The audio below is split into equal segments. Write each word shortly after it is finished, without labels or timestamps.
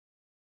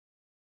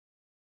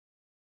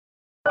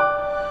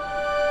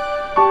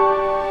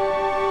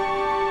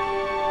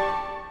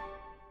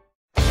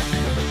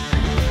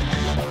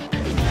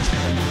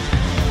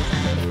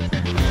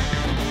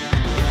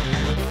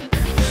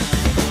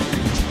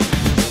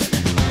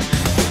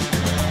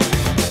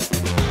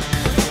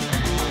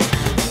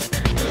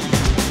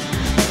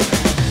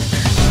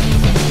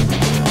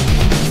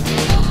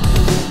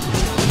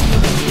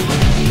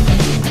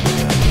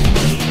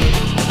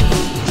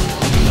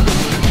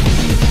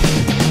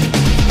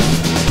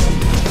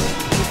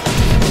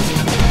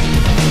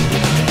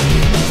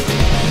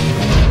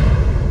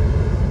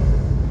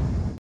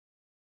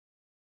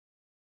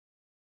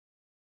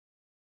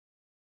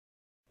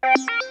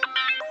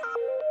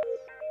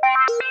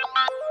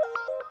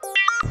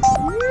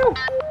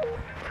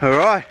All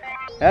right,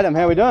 Adam,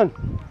 how we doing?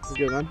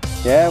 Good, man.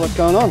 Yeah, what's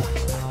going on?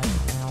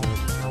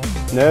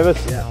 Nervous?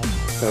 Yeah.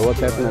 So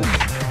what's happening?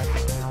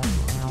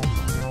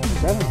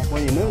 Adam, what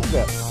are you nervous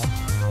about?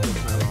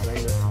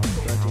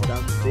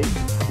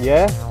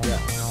 Yeah? Yeah.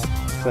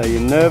 So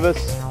you're nervous?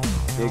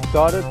 You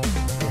excited?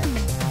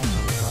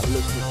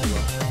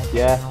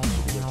 Yeah. Yeah.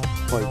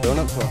 What are you doing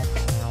it for?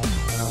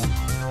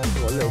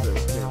 A little bit of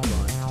experience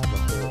flying. I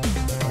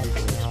thought I need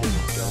some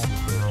experience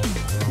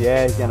first.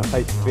 Yeah, you're going to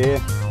face the fear,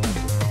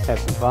 have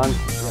some fun,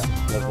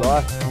 live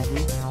life.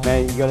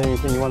 Man, you got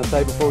anything you want to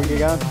say before we get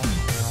going?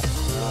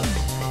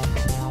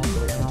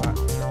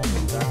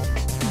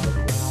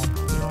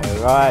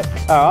 Alright.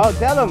 Oh, I'll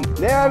tell them.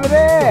 They're over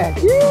there.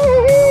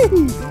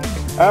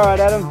 Alright,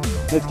 Adam.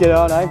 Let's get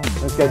on, eh?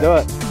 Let's go do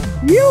it.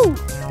 You.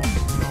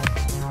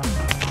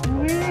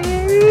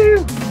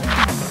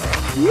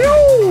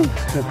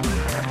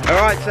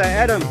 Alright, so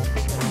Adam,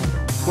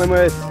 when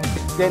we're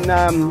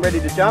getting ready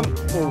to jump,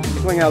 we'll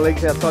swing our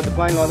legs outside the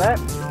plane like that.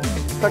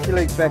 Tuck your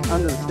legs back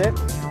under the step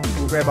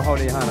and grab a hold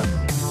of your harness.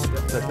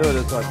 So do it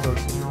as I talk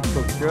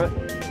you through it.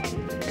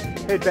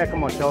 Head back on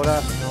my shoulder,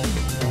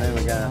 and then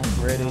we're going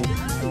ready,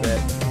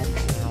 back,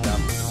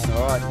 jump.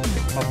 Alright,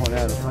 hop on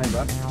out of the plane,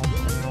 bud.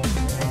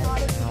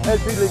 As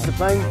we leave the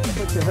plane,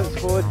 put your hips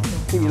forward,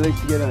 keep your legs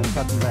together and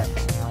tuck them back.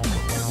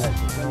 Okay,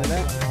 swing it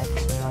out.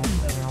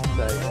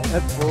 So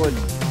hips forward,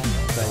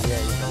 so yeah,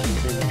 you're going to be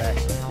bending back.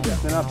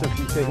 Then after a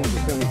few seconds, you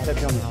feel me tap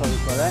you on the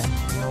shoulders like that,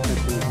 and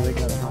pull your leg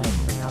out of the harness,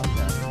 bring up,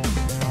 okay?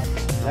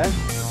 Yeah?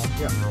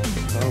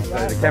 Cool. So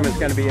the camera's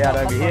going to be out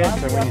over here,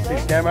 so when you see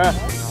the camera,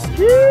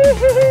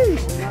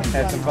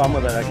 have some fun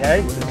with it, okay?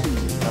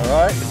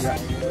 Alright?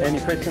 Any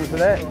questions for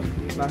that?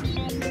 No.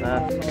 Nah.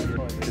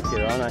 Just get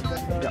it on, eh?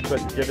 Put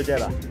the jibber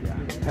jabber.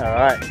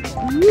 Alright.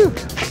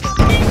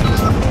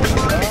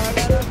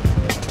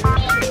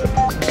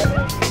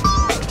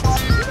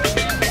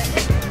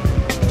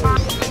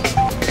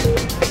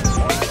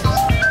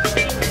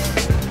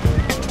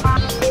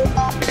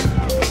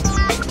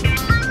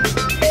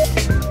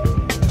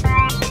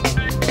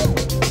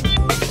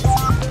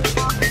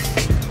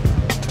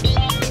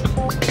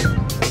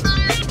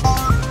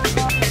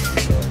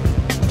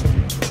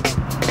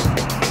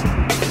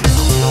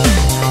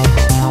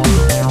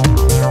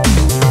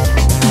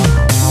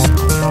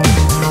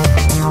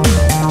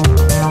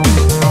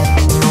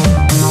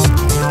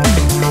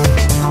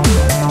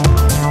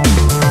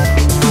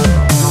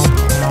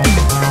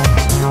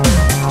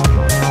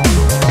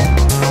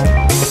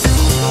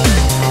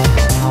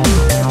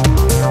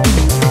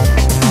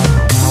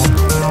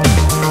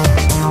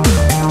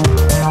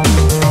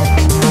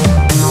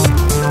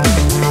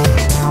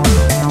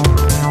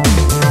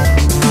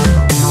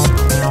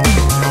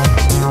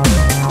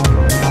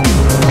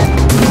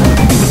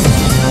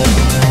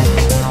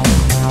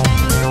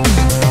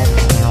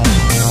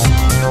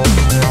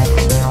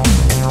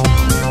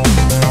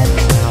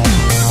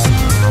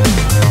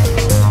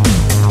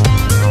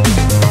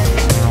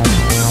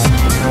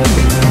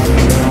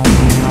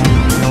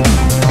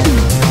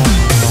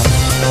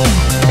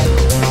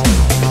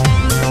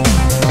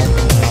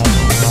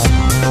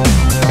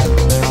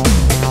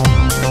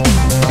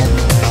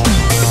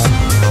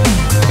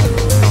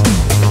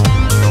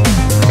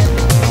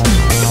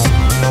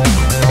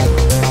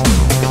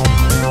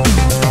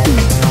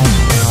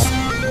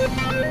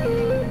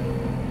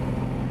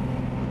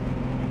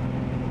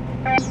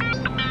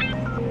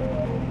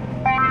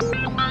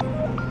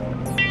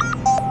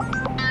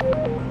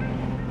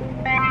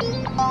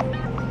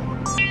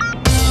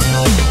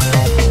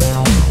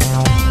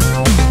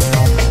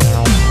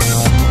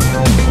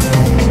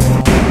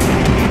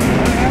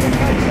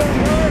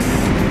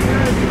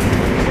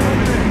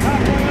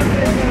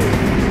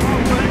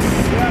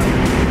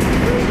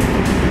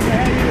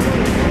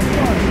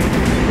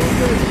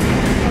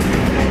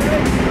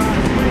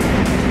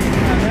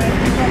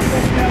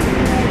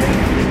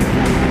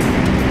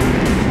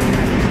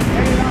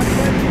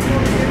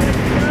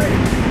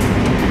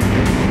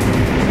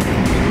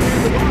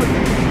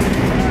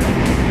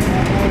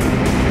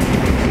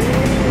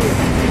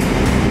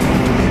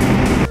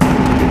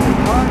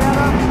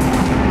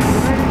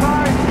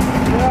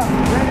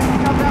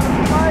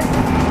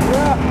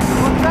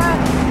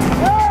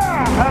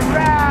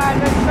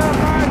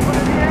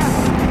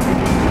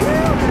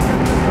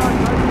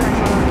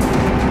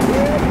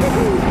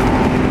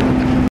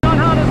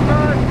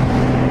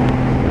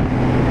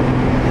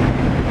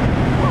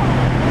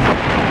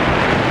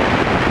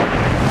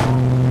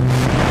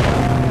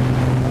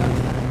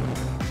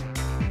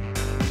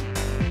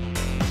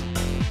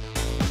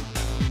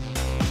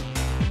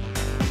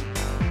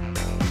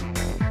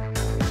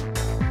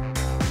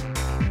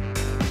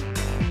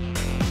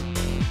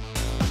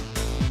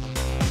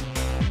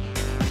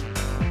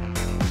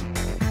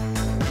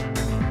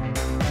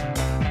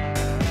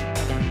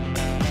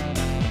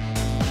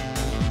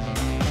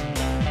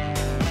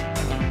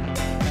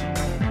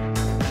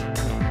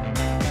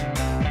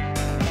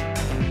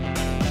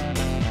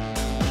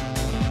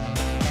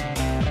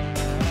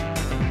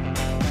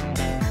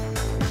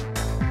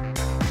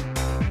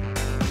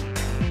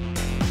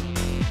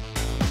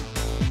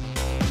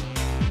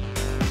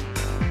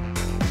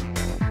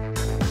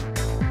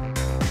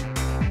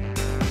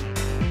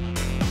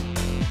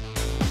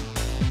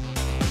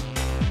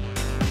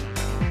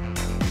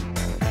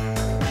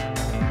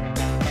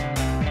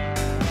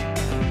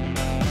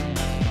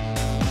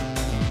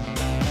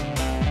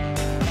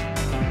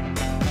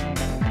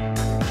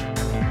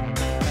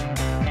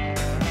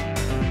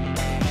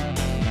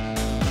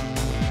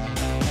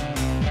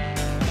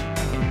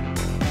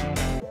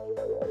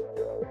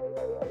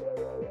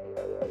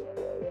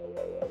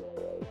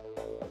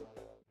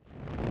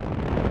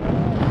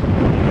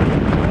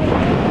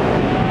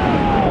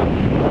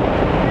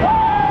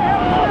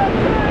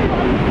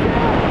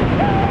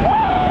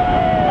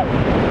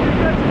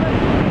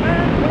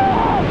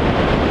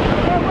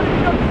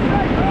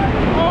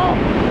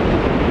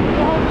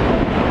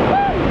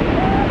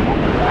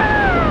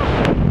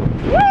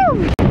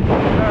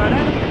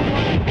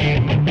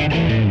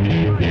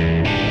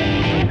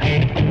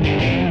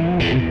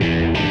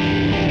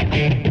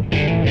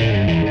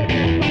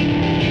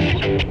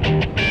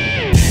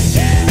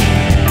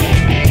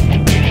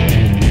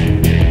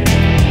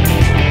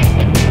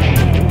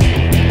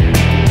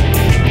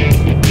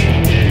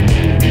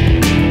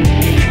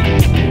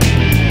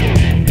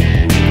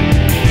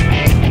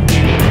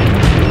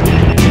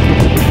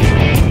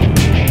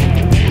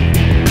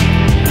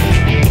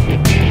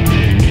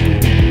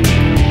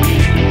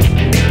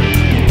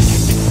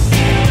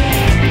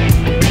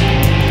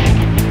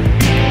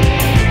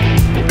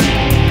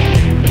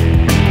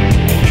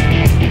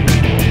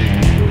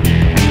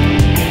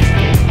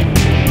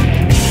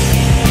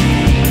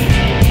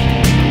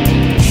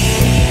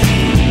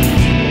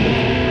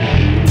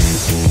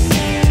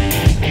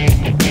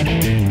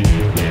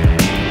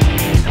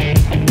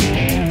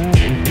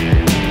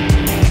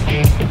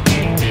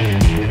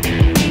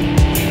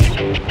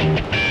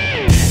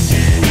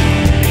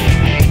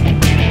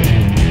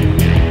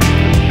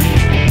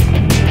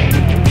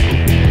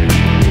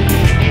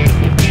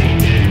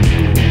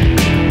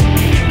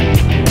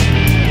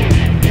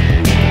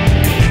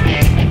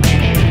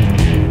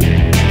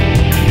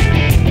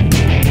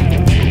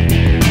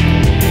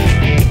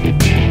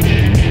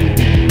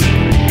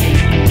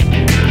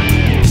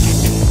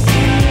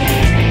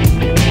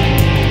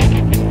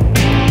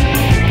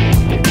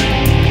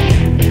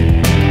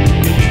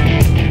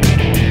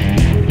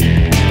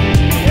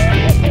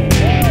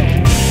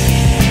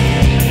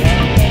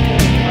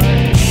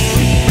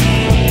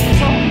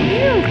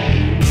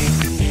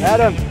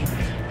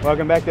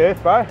 Welcome back to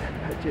Earth, bro.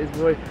 Cheers,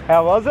 boy.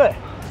 How was it?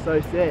 So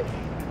sick.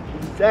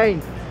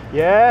 Insane.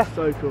 Yeah?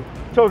 So cool.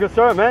 Talk us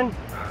through it, man.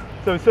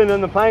 So we're sitting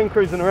in the plane,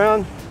 cruising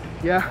around.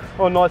 Yeah.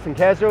 All nice and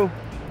casual.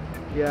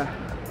 Yeah.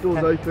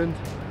 Doors opened.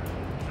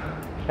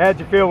 How'd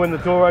you feel when the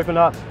door opened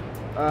up?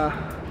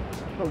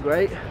 Not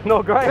great.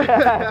 Not great.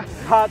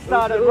 Heart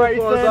started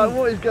racing. I was like,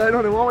 what is going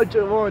on? Why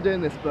am I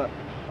doing this? But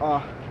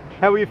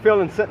how were you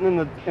feeling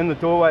sitting in the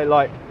doorway,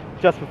 like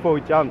just before we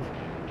jumped?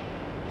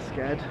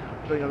 Scared.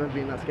 I don't think I've ever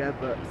been that scared,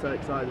 but so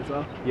excited as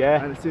well.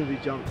 Yeah. And as soon as we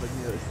jumped, I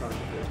knew it was time.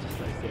 It was just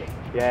so sick.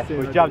 Yeah.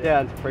 We jumped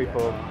out into free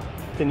fall.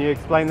 Can you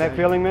explain that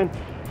feeling, man?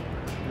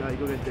 No, you're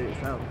going to do it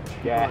yourself.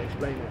 Yeah. You can't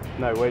explain it.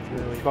 No words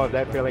can describe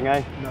that feeling,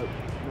 eh? No,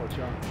 not a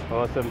chance.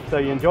 Awesome. So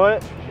you enjoy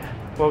it? Yeah.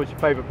 What was your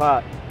favourite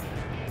part?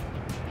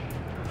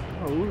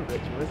 Oh, all of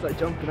it. It's like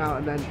jumping out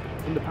and then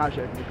in the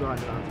parachute and the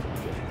grind around.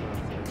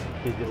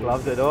 You just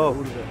loved it all. All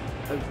of it.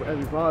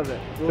 Every part of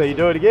it. Awesome. So you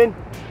do it again?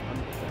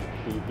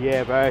 100%.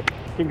 Yeah, bro.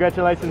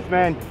 Congratulations,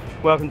 man.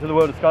 Welcome to the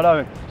world of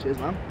skydiving. Cheers,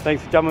 man.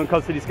 Thanks for jumping on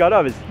Coffs City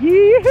Skydivers.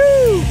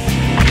 Yee-hoo!